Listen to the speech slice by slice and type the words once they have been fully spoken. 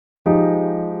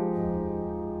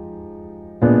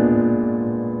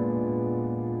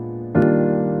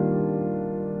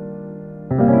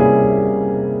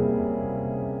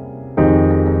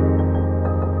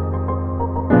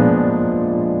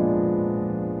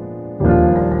Good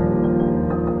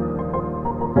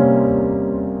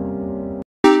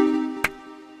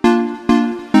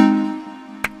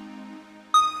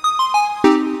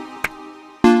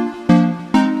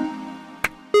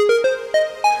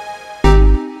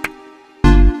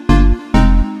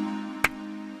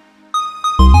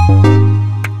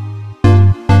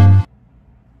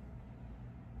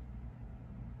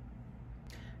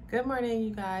morning,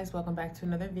 you guys. Welcome back to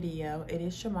another video. It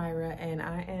is Shamira and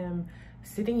I am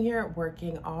sitting here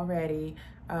working already.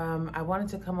 I wanted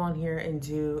to come on here and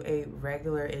do a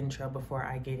regular intro before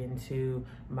I get into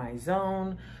my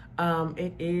zone.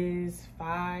 It is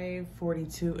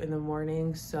 5:42 in the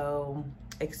morning, so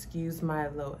excuse my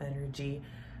low energy,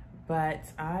 but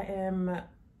I am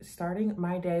starting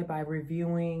my day by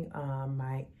reviewing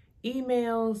my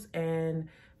emails and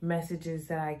messages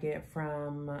that I get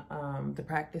from the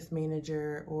practice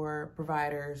manager or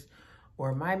providers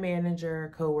or my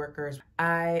manager, coworkers.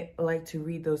 I like to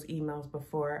read those emails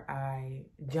before I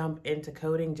jump into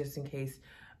coding, just in case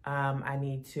I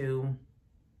need to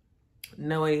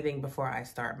know anything before I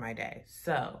start my day.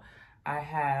 So I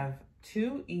have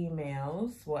two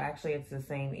emails. Well, actually it's the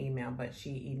same email, but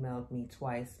she emailed me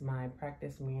twice. My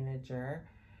practice manager,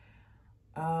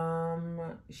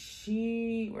 where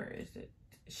is it?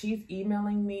 She's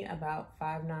emailing me about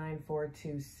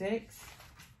 59426,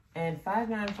 and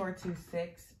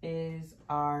 59426 is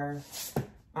our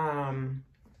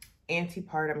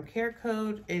antepartum care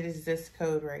code. It is this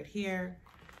code right here.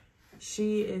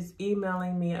 She is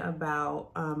emailing me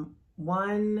about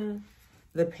one,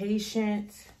 the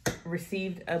patient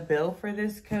received a bill for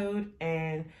this code,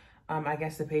 and I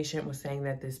guess the patient was saying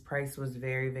that this price was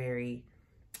very, very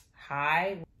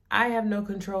high. I have no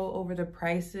control over the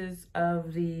prices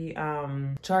of the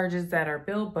charges that are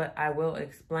billed, but I will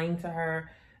explain to her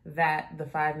that the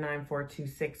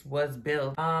 59426 was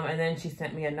billed. And then she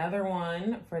sent me another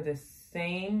one for the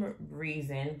same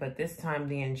reason, but this time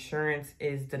the insurance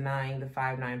is denying the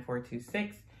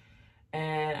 59426.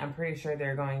 And I'm pretty sure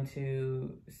they're going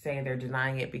to say they're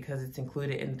denying it because it's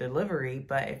included in delivery.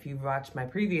 But if you've watched my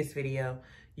previous video,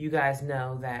 you guys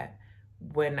know that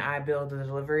when I bill the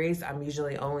deliveries, I'm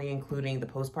usually only including the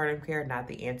postpartum care, not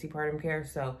the antepartum care.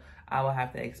 So I will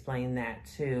have to explain that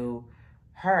to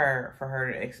her for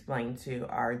her to explain to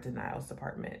our denials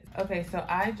department. Okay, so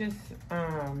I just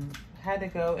had to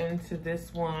go into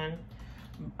this one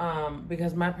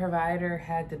because my provider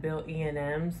had to bill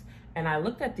E&Ms, and I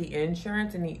looked at the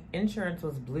insurance, and the insurance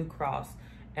was Blue Cross,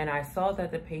 and I saw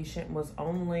that the patient was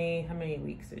only, how many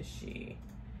weeks is she?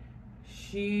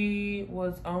 She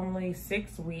was only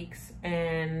 6 weeks,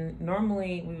 and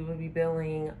normally we would be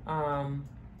billing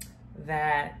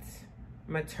that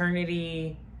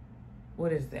maternity,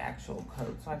 what is the actual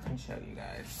code? So I can show you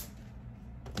guys,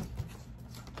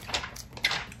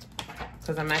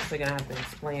 because I'm actually gonna have to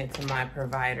explain it to my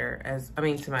provider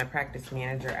to my practice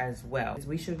manager as well.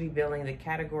 We should be billing the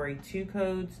category 2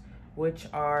 codes, which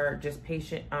are just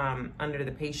patient, under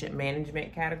the patient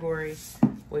management category,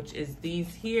 which is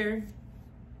these here.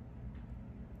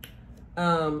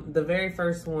 The very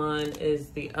first one is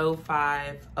the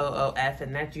 0500F,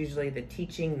 and that's usually the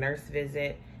teaching nurse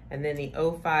visit. And then the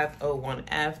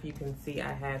 0501F, you can see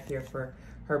I have here for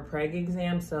her preg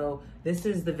exam. So this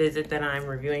is the visit that I'm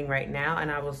reviewing right now.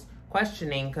 And I was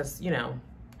questioning because, you know,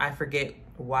 I forget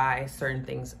why certain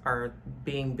things are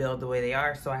being billed the way they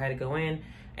are. So I had to go in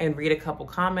and read a couple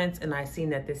comments, and I seen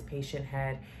that this patient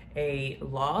had a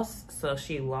loss. So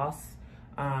she lost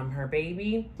her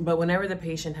baby. But whenever the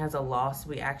patient has a loss,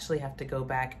 we actually have to go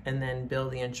back and then bill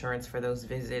the insurance for those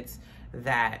visits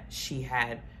that she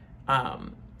had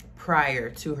prior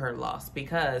to her loss,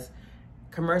 because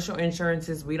commercial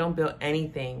insurances, we don't bill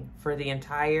anything for the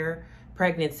entire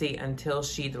pregnancy until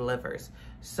she delivers.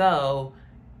 So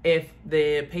if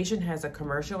the patient has a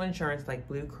commercial insurance like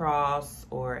Blue Cross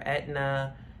or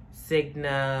Aetna,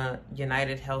 Cigna,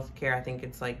 United Healthcare, I think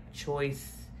it's like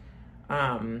Choice,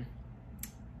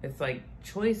 it's like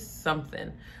Choice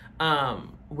something.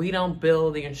 We don't bill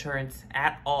the insurance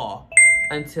at all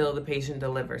until the patient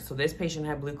delivers. So this patient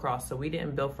had Blue Cross, so we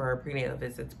didn't bill for her prenatal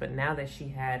visits. But now that she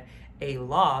had a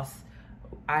loss,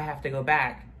 I have to go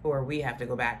back, or we have to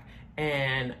go back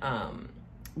and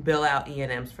bill out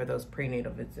E&Ms for those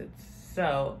prenatal visits.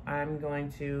 So I'm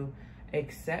going to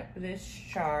accept this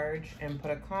charge and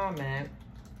put a comment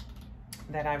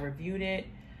that I reviewed it.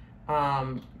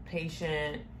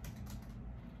 Patient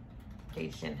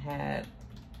had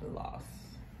loss.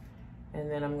 And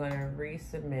then I'm going to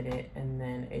resubmit it, and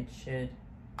then it should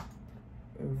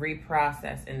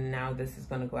reprocess. And now this is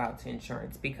going to go out to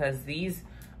insurance, because these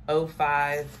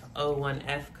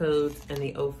 0501F codes and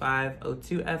the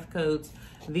 0502F codes.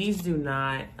 These do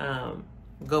not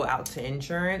go out to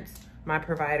insurance. My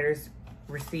providers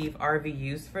receive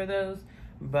RVUs for those,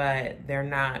 but they're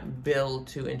not billed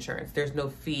to insurance. There's no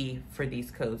fee for these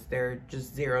codes. They're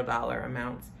just $0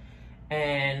 amounts.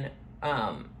 And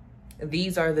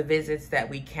these are the visits that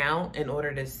we count in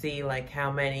order to see like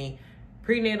how many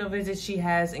prenatal visits she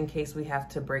has in case we have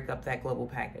to break up that global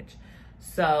package.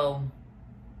 So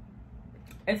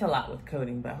it's a lot with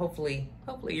coding, but hopefully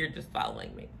you're just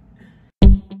following me.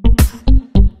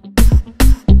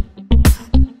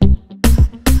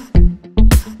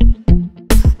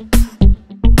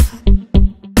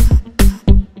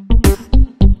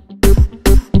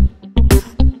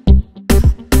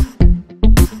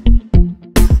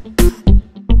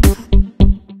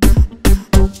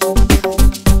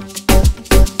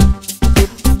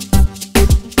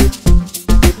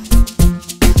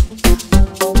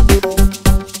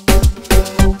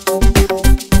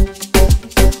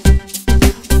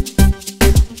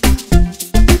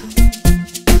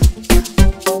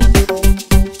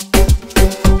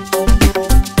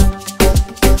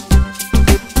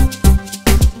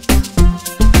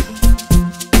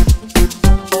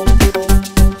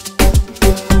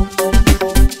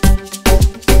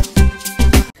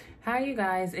 You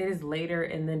guys, it is later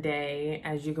in the day,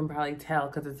 as you can probably tell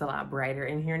because it's a lot brighter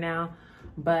in here now,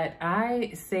 but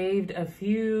I saved a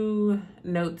few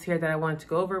notes here that I wanted to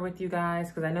go over with you guys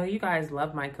because I know you guys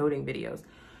love my coding videos.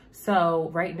 So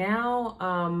right now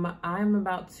I'm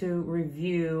about to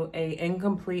review a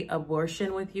incomplete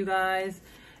abortion with you guys,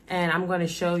 and I'm going to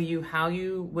show you how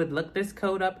you would look this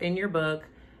code up in your book,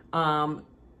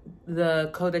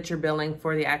 the code that you're billing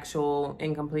for the actual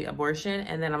incomplete abortion,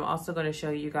 and then I'm also going to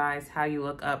show you guys how you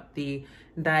look up the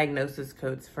diagnosis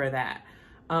codes for that,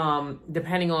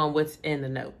 depending on what's in the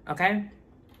note. Okay,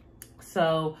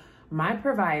 so my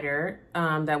provider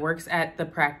that works at the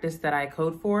practice that I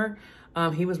code for,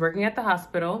 he was working at the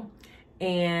hospital,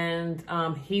 and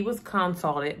he was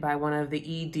consulted by one of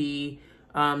the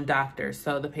ED doctors.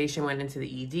 So the patient went into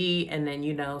the ED, and then,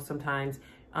 you know, sometimes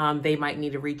they might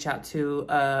need to reach out to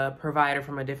a provider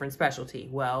from a different specialty.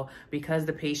 Well, because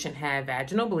the patient had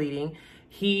vaginal bleeding,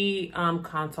 he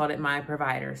consulted my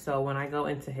provider. So when I go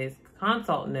into his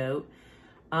consult note,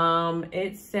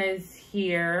 it says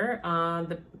here,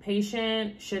 the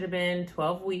patient should have been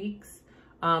 12 weeks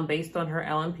based on her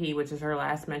LMP, which is her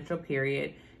last menstrual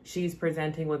period. She's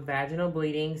presenting with vaginal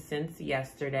bleeding since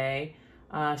yesterday.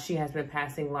 She has been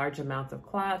passing large amounts of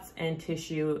clots and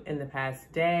tissue in the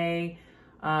past day.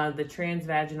 The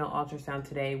transvaginal ultrasound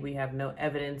today, we have no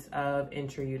evidence of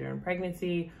intrauterine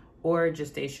pregnancy or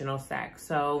gestational sac.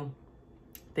 So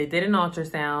they did an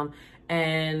ultrasound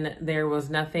and there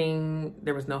was nothing,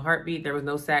 there was no heartbeat, there was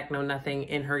no sac, no nothing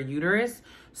in her uterus.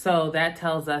 So that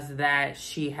tells us that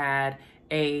she had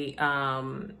a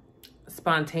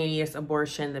spontaneous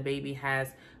abortion. The baby has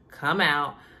come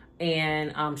out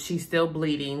and she's still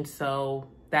bleeding. So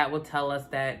that will tell us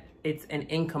that it's an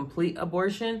incomplete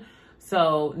abortion.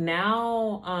 So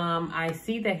now I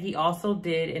see that he also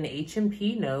did an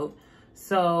H&P note.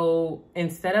 So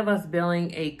instead of us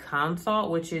billing a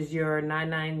consult, which is your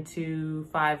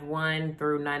 99251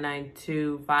 through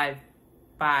 99255,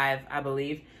 I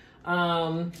believe.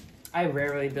 I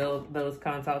rarely bill those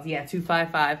consults. Yeah,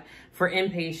 255 for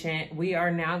inpatient. We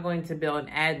are now going to bill an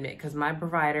admit because my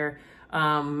provider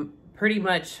pretty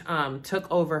much took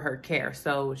over her care.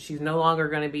 So she's no longer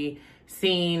going to be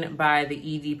seen by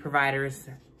the ED providers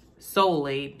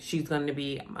solely. She's going to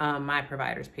be my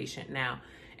provider's patient now,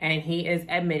 and he is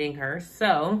admitting her.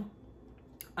 So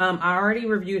I already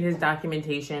reviewed his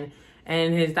documentation,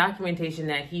 and his documentation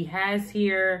that he has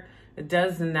here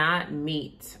does not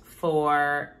meet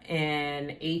for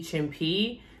an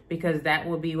H&P, because that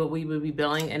would be what we would be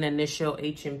billing, an initial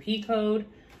H&P code.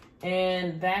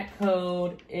 And that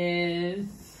code is,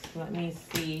 let me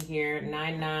see here,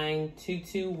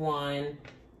 99221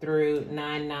 through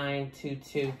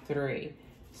 99223.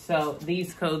 So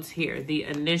these codes here, the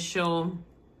initial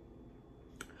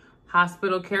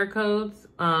hospital care codes,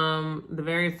 the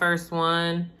very first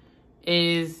one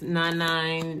is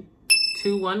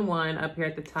 99211 up here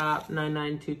at the top,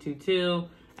 99222,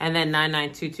 and then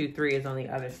 99223 is on the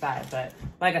other side. But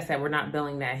like I said, we're not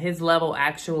billing that. His level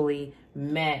actually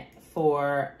met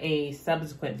for a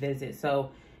subsequent visit.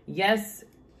 So yes,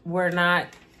 we're not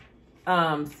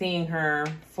seeing her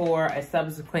for a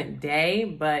subsequent day,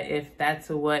 but if that's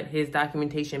what his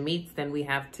documentation meets, then we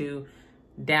have to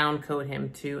down code him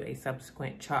to a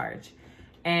subsequent charge.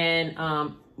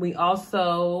 And we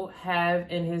also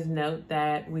have in his note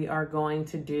that we are going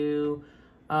to do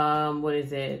what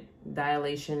is it?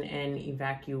 Dilation and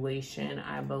evacuation,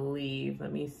 I believe.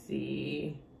 Let me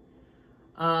see.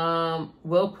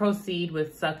 Will proceed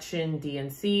with suction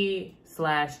DNC/DNE.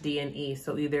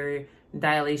 So either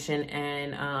dilation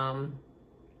and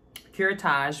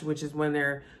curettage, which is when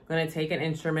they're going to take an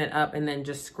instrument up and then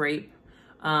just scrape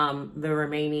the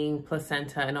remaining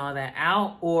placenta and all that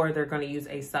out, or they're going to use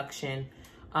a suction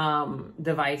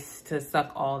device to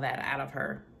suck all that out of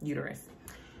her uterus.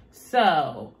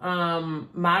 So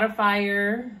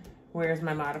modifier, where's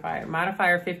my modifier?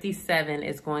 Modifier 57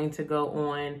 is going to go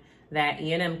on that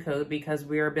E&M code because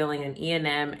we are billing an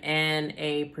E&M and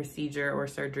a procedure or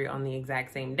surgery on the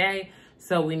exact same day.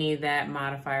 So we need that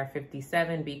modifier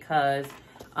 57 because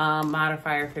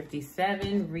modifier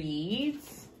 57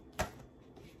 reads,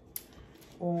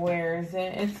 where is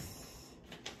it? It's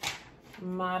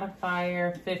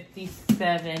modifier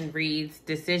 57 reads,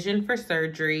 decision for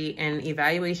surgery and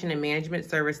evaluation and management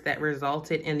service that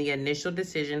resulted in the initial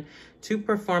decision to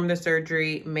perform the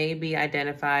surgery may be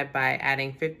identified by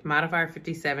adding modifier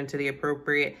 57 to the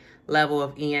appropriate level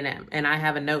of E&M. And I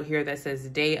have a note here that says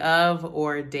day of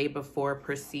or day before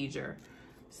procedure.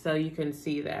 So you can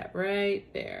see that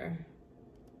right there.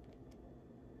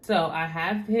 So I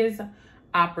have his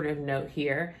operative note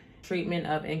here. Treatment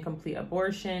of incomplete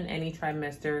abortion, any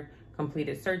trimester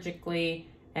completed surgically.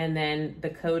 And then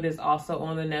the code is also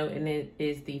on the note, and it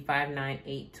is the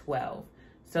 59812.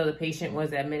 So the patient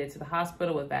was admitted to the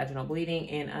hospital with vaginal bleeding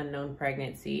and unknown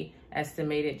pregnancy.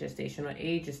 Estimated gestational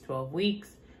age is 12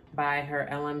 weeks by her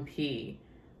LMP.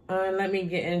 Let me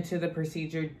get into the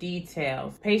procedure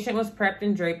details. Patient was prepped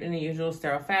and draped in the usual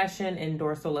sterile fashion in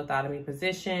dorsal lithotomy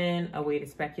position. A weighted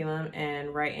speculum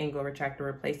and right angle retractor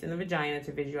were placed in the vagina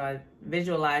to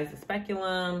visualize the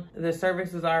speculum. The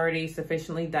cervix was already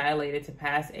sufficiently dilated to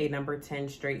pass a number 10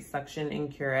 straight suction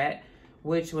and curette,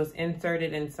 which was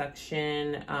inserted in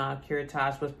suction.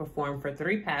 Curettage was performed for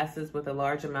 3 passes with a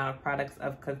large amount of products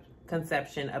of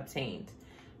conception obtained.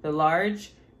 The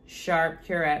large sharp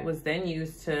curette was then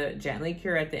used to gently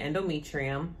curette the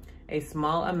endometrium. A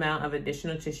small amount of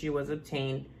additional tissue was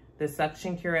obtained. The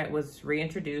suction curette was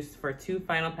reintroduced for 2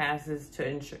 final passes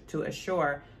to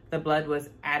assure the blood was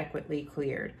adequately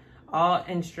cleared. All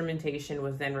instrumentation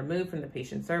was then removed from the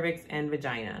patient's cervix and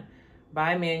vagina.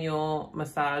 Bimanual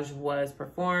massage was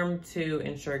performed to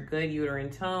ensure good uterine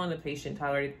tone. The patient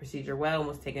tolerated the procedure well and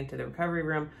was taken to the recovery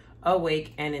room,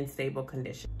 awake and in stable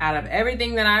condition. Out of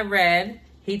everything that I read,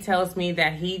 he tells me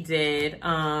that he did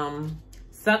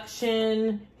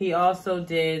suction. He also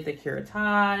did the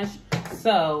curettage.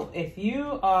 So if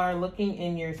you are looking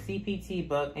in your CPT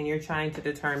book and you're trying to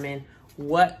determine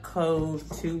what code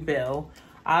to bill,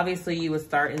 obviously you would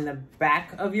start in the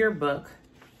back of your book,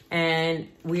 and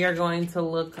we are going to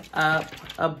look up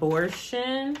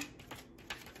abortion.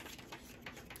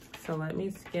 So let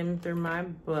me skim through my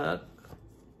book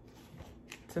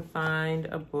to find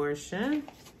abortion.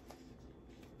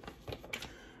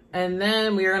 And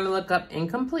then we are going to look up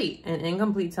incomplete, and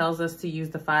incomplete tells us to use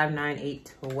the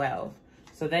 59812.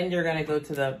 So then you're going to go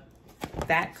to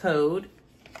that code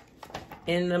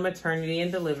in the maternity and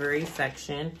delivery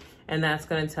section, and that's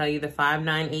going to tell you the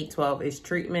 59812 is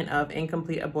treatment of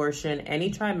incomplete abortion, any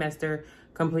trimester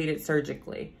completed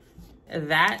surgically.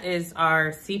 That is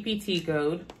our CPT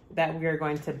code that we are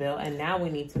going to bill, and now we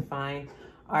need to find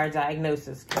our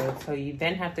diagnosis code. So you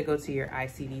then have to go to your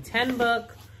ICD-10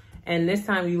 book, and this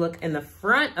time you look in the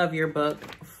front of your book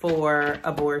for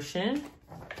abortion.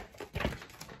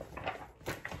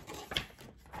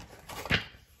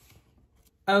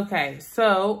 Okay,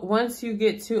 so once you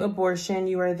get to abortion,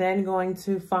 you are then going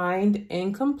to find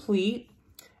incomplete,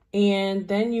 and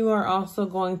then you are also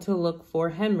going to look for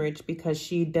hemorrhage because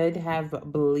she did have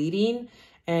bleeding,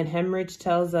 and hemorrhage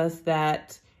tells us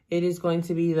that it is going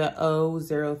to be the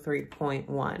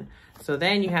 003.1. So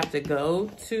then you have to go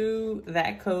to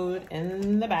that code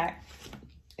in the back,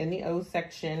 in the O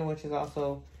section, which is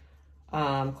also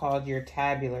called your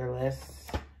tabular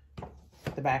list,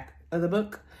 the back of the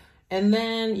book. And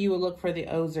then you will look for the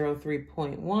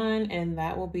 003.1, and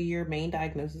that will be your main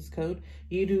diagnosis code.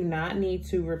 You do not need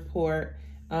to report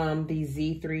the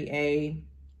Z3A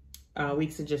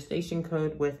weeks of gestation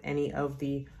code with any of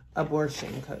the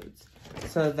abortion codes.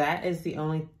 So that is the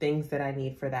only things that I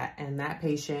need for that. And that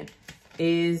patient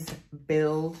is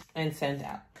billed and sent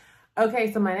out.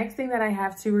 Okay, so my next thing that I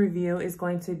have to review is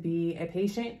going to be a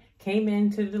patient came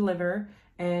in to deliver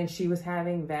and she was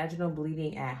having vaginal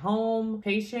bleeding at home.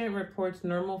 Patient reports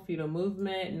normal fetal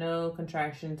movement, no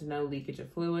contractions, no leakage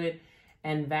of fluid,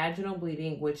 and vaginal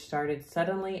bleeding, which started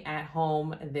suddenly at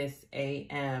home this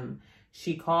AM.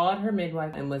 She called her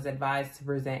midwife and was advised to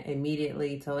present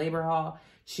immediately to labor hall.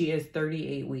 She is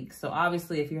 38 weeks. So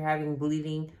obviously, if you're having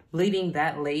bleeding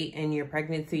that late in your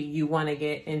pregnancy, you want to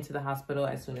get into the hospital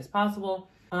as soon as possible.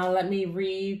 Let me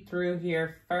read through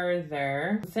here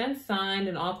further. Consent signed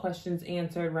and all questions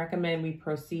answered. Recommend we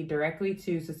proceed directly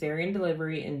to cesarean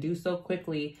delivery and do so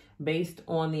quickly based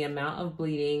on the amount of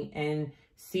bleeding and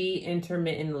see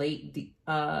intermittent late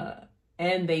decelerations.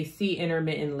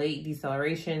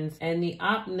 And the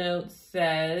op note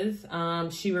says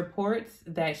she reports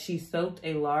that she soaked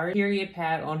a large period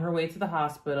pad on her way to the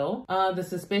hospital. The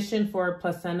suspicion for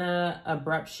placenta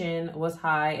abruption was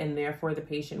high, and therefore the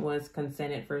patient was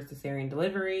consented for cesarean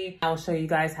delivery. I'll show you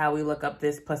guys how we look up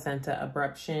this placenta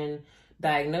abruption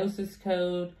diagnosis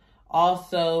code.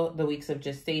 Also, the weeks of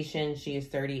gestation. She is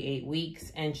 38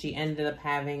 weeks, and she ended up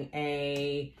having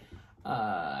a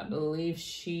I believe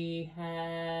she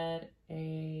had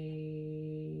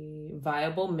a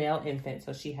viable male infant.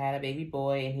 So she had a baby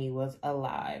boy and he was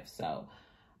alive. So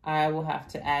I will have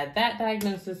to add that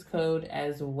diagnosis code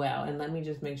as well. And let me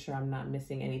just make sure I'm not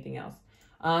missing anything else.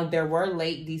 There were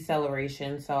late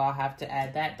deceleration, so I'll have to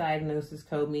add that diagnosis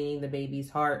code, meaning the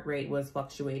baby's heart rate was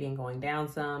fluctuating, going down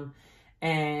some.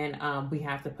 And we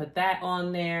have to put that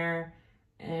on there.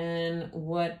 And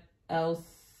what else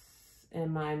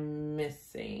am I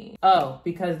missing? Oh,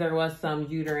 because there was some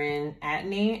uterine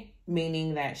atony,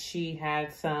 meaning that she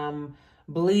had some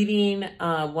bleeding.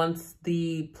 Once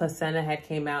the placenta had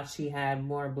came out, she had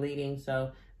more bleeding.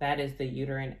 So that is the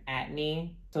uterine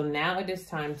atony. So now it is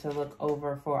time to look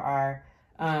over for our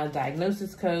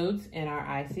diagnosis codes in our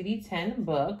ICD-10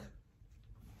 book.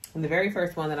 And the very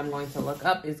first one that I'm going to look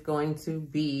up is going to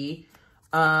be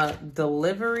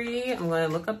delivery. I'm going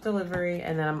to look up delivery,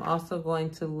 and then I'm also going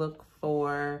to look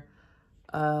for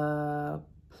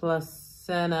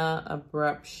placenta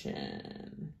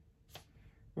abruption.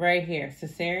 Right here,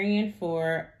 cesarean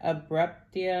for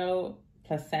abruptio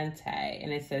placentae.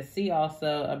 And it says, see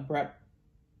also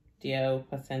abruptio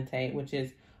placentae, which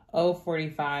is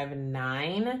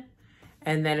 045-9.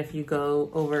 And then if you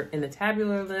go over in the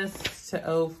tabular list to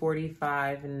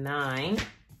 045-9,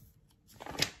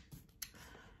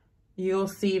 you'll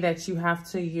see that you have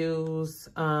to use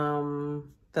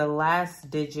the last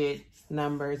digit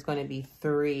number is going to be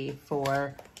 3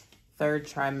 for third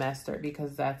trimester,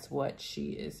 because that's what she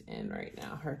is in right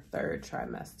now, her third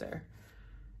trimester.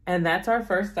 And that's our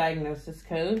first diagnosis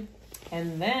code.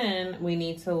 And then we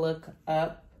need to look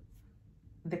up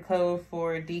the code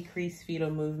for decreased fetal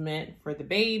movement for the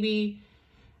baby.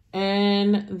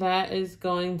 And that is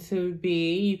going to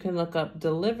be, you can look up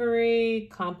delivery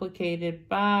complicated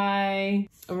by,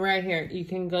 right here, you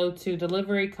can go to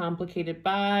delivery complicated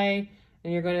by,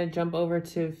 and you're going to jump over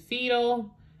to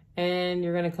fetal, and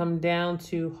you're going to come down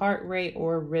to heart rate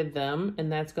or rhythm, and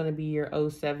that's going to be your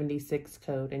 076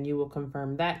 code, and you will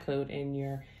confirm that code in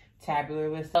your tabular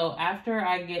list. So after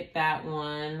I get that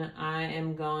one, I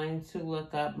am going to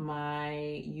look up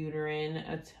my uterine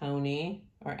atony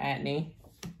or atony.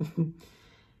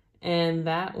 And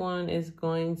that one is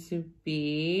going to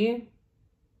be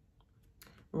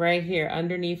right here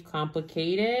underneath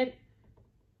complicated.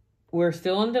 We're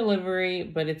still in delivery,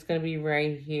 but it's going to be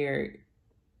right here,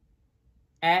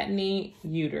 atony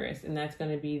uterus, and that's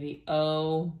going to be the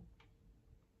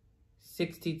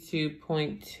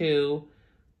 062.2.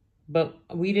 But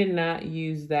we did not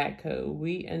use that code.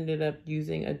 We ended up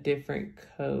using a different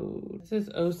code. This is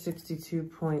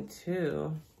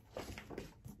 062.2.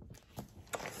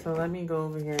 So let me go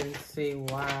over here and see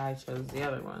why I chose the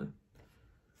other one.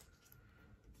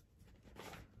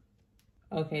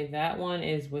 Okay, that one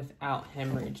is without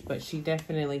hemorrhage, but she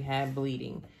definitely had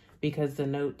bleeding because the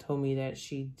note told me that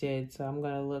she did. So I'm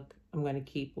going to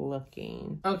keep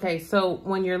looking. Okay, so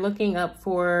when you're looking up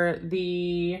for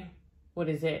the,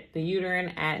 the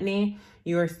uterine atony,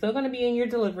 you are still going to be in your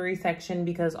delivery section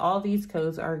because all these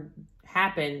codes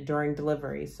happen during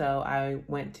delivery. So I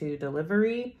went to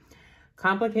delivery,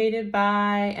 complicated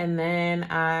by, and then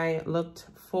I looked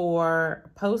for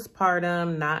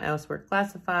postpartum, not elsewhere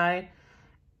classified,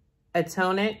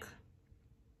 atonic,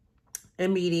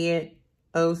 immediate,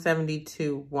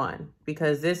 072.1,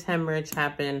 because this hemorrhage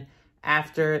happened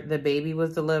after the baby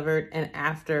was delivered and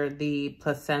after the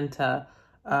placenta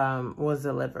was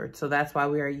delivered. So that's why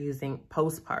we are using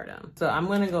postpartum. So I'm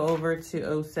going to go over to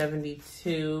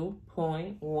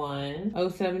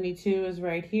 072.1. 072 is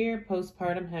right here,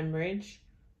 postpartum hemorrhage.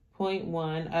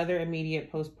 0.1, other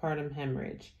immediate postpartum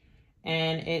hemorrhage.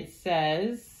 And it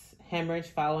says hemorrhage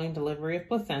following delivery of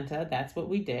placenta. That's what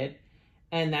we did.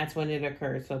 And that's when it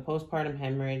occurred. So postpartum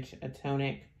hemorrhage,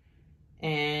 atonic,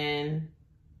 and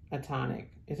a tonic.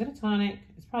 Is it a tonic?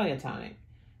 It's probably a tonic.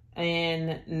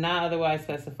 And not otherwise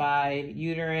specified,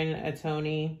 uterine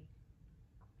atony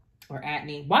or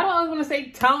atony. Why do I always want to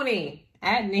say Tony?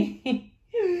 Atony.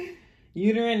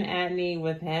 Uterine atony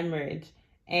with hemorrhage.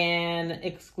 And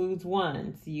excludes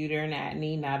ones. Uterine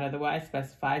atony not otherwise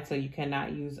specified, so you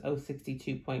cannot use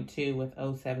 062.2 with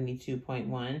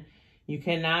 072.1. You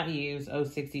cannot use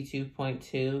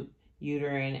 062.2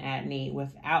 uterine atony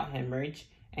without hemorrhage,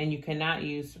 and you cannot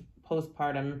use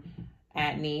postpartum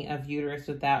atony of uterus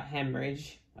without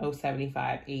hemorrhage,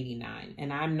 07589.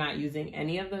 And I'm not using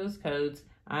any of those codes.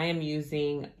 I am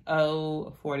using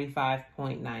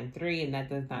 045.93, and that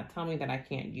does not tell me that I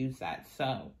can't use that.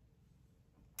 So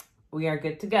we are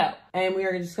good to go. And we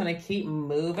are just gonna keep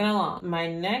moving along. My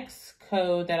next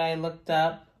code that I looked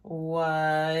up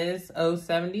was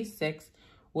 076,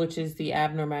 which is the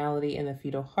abnormality in the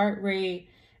fetal heart rate.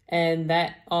 And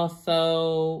that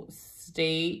also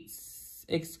states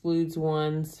excludes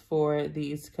ones for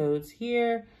these codes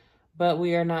here, but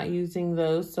we are not using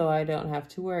those, so I don't have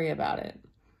to worry about it.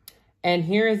 And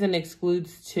here is an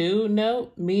excludes two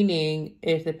note, meaning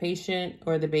if the patient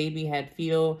or the baby had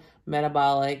fetal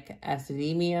metabolic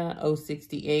acidemia,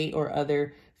 068, or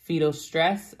other fetal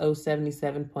stress,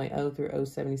 077.0 through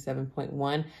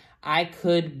 077.1, I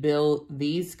could bill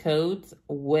these codes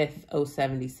with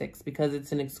 076 because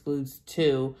it's an excludes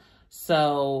two.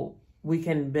 So we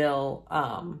can bill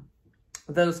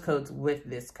those codes with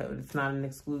this code. It's not an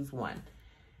excludes one.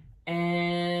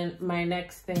 And my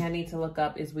next thing I need to look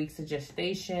up is weeks of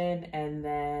gestation and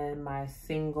then my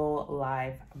single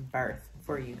live birth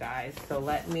for you guys. So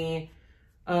let me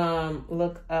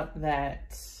look up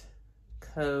that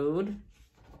code.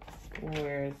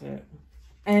 Where is it?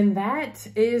 And that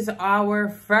is our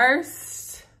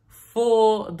first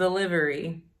full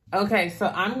delivery. Okay, so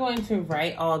I'm going to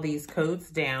write all these codes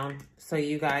down so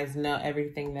you guys know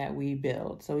everything that we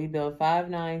build. So we build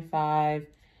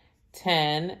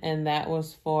 59510, and that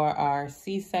was for our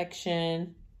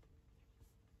C-section.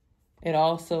 It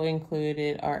also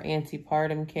included our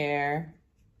antepartum care.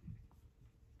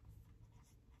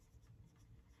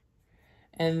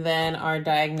 And then our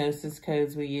diagnosis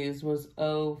codes we used was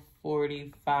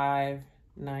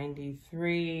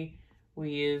 04593. We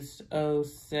used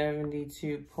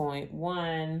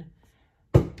 072.1,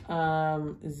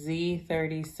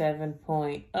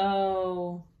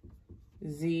 Z37.0,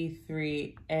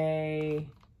 Z3A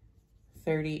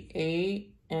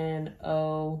 38, and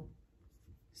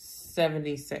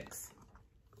 076.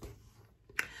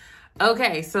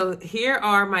 Okay, so here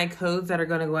are my codes that are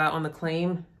going to go out on the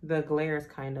claim. The glare is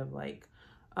kind of like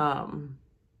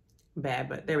bad,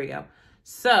 but there we go.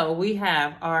 So we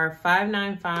have our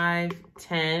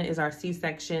 59510 is our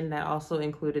C-section that also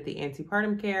included the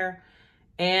antepartum care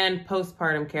and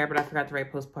postpartum care, but I forgot to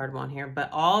write postpartum on here. But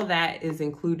all that is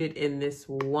included in this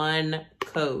one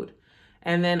code.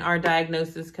 And then our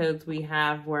diagnosis codes we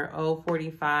have were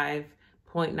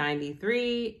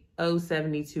 045.93,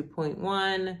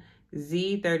 072.1,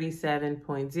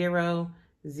 Z37.0,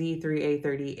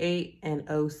 Z3A38,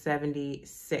 and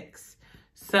 076.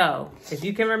 So if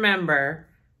you can remember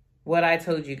what I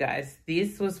told you guys,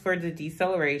 this was for the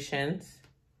decelerations.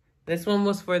 This one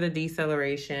was for the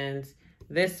decelerations.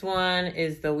 This one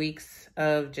is the weeks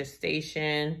of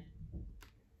gestation.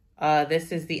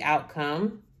 This is the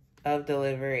outcome of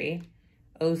delivery.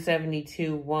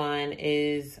 072.1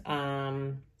 is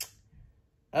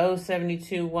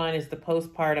 072.1 is the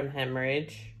postpartum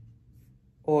hemorrhage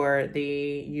or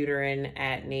the uterine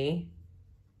atony.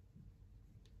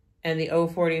 And the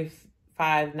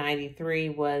 04593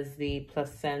 was the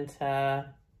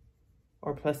placenta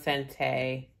or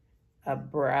placentae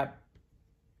abruptio.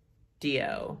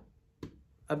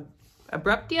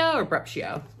 Abruptio or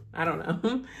abruptio? I don't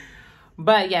know.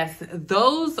 But yes,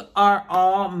 those are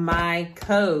all my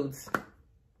codes.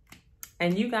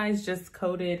 And you guys just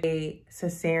coded a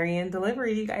cesarean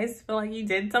delivery. You guys feel like you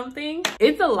did something?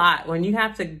 It's a lot when you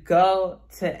have to go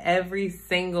to every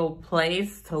single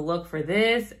place to look for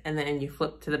this, and then you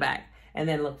flip to the back, and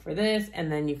then look for this,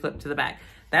 and then you flip to the back.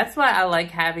 That's why I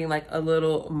like having like a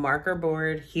little marker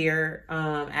board here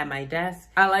at my desk.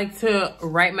 I like to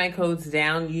write my codes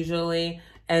down usually,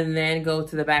 and then go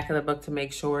to the back of the book to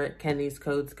make sure, can these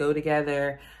codes go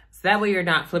together? So that way you're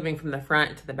not flipping from the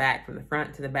front to the back, from the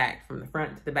front to the back, from the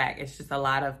front to the back. It's just a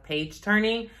lot of page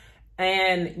turning.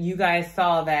 And you guys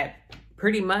saw that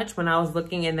pretty much when I was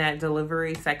looking in that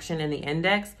delivery section in the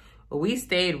index, we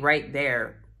stayed right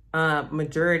there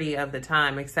majority of the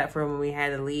time, except for when we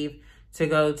had to leave to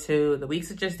go to the weeks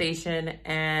of gestation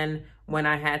and when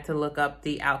I had to look up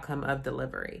the outcome of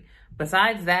delivery.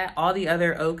 Besides that, all the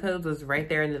other O codes was right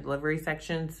there in the delivery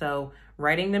section. So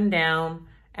writing them down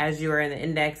as you are in the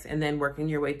index and then working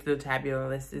your way through the tabular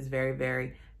list is very,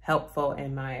 very helpful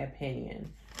in my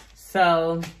opinion.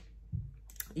 So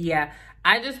yeah,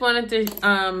 I just wanted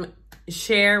to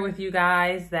share with you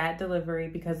guys that delivery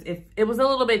because it was a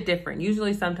little bit different.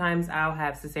 Usually sometimes I'll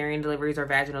have cesarean deliveries or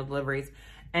vaginal deliveries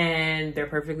and they're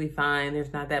perfectly fine.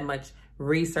 There's not that much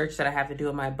research that I have to do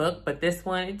in my book, but this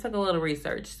one, it took a little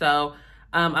research. So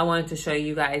I wanted to show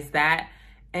you guys that.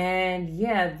 And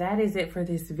yeah, that is it for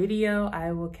this video.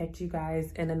 I will catch you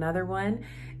guys in another one,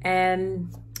 and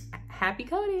happy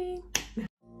coding.